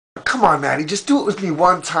Come on, Matty, just do it with me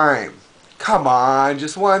one time. Come on,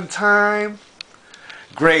 just one time.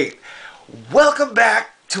 Great. Welcome back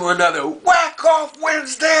to another Whack Off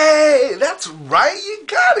Wednesday. That's right, you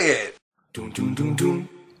got it. Doom doom doom doom.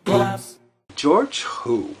 GLABs. George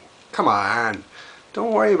who? Come on.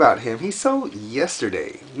 Don't worry about him. He's so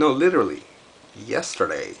yesterday. No, literally.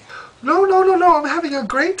 Yesterday. No. I'm having a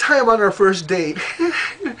great time on our first date.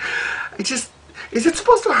 Is it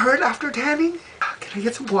supposed to hurt after tanning? Can I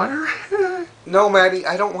get some water? No, Matty,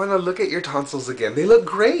 I don't want to look at your tonsils again. They look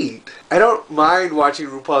great. I don't mind watching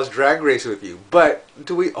RuPaul's Drag Race with you, but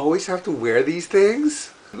do we always have to wear these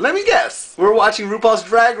things? Let me guess. We're watching RuPaul's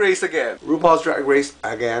Drag Race again. RuPaul's Drag Race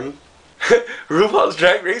again? RuPaul's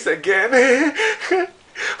Drag Race again?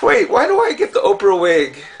 Wait, why do I get the Oprah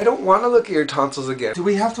wig? I don't want to look at your tonsils again. Do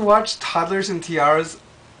we have to watch Toddlers and Tiaras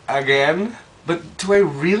again? But do I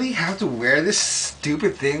really have to wear this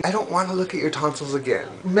stupid thing? I don't want to look at your tonsils again.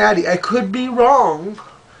 Matty, I could be wrong,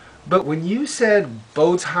 but when you said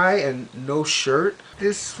bow tie and no shirt,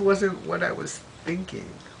 this wasn't what I was thinking.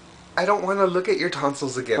 I don't want to look at your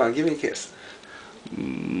tonsils again. Come on, give me a kiss.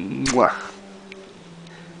 Mwah.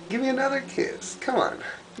 Give me another kiss. Come on.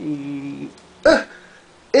 Ew,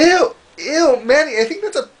 Matty, I think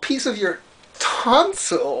that's a piece of your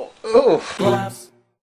tonsil. Oh. GLABs.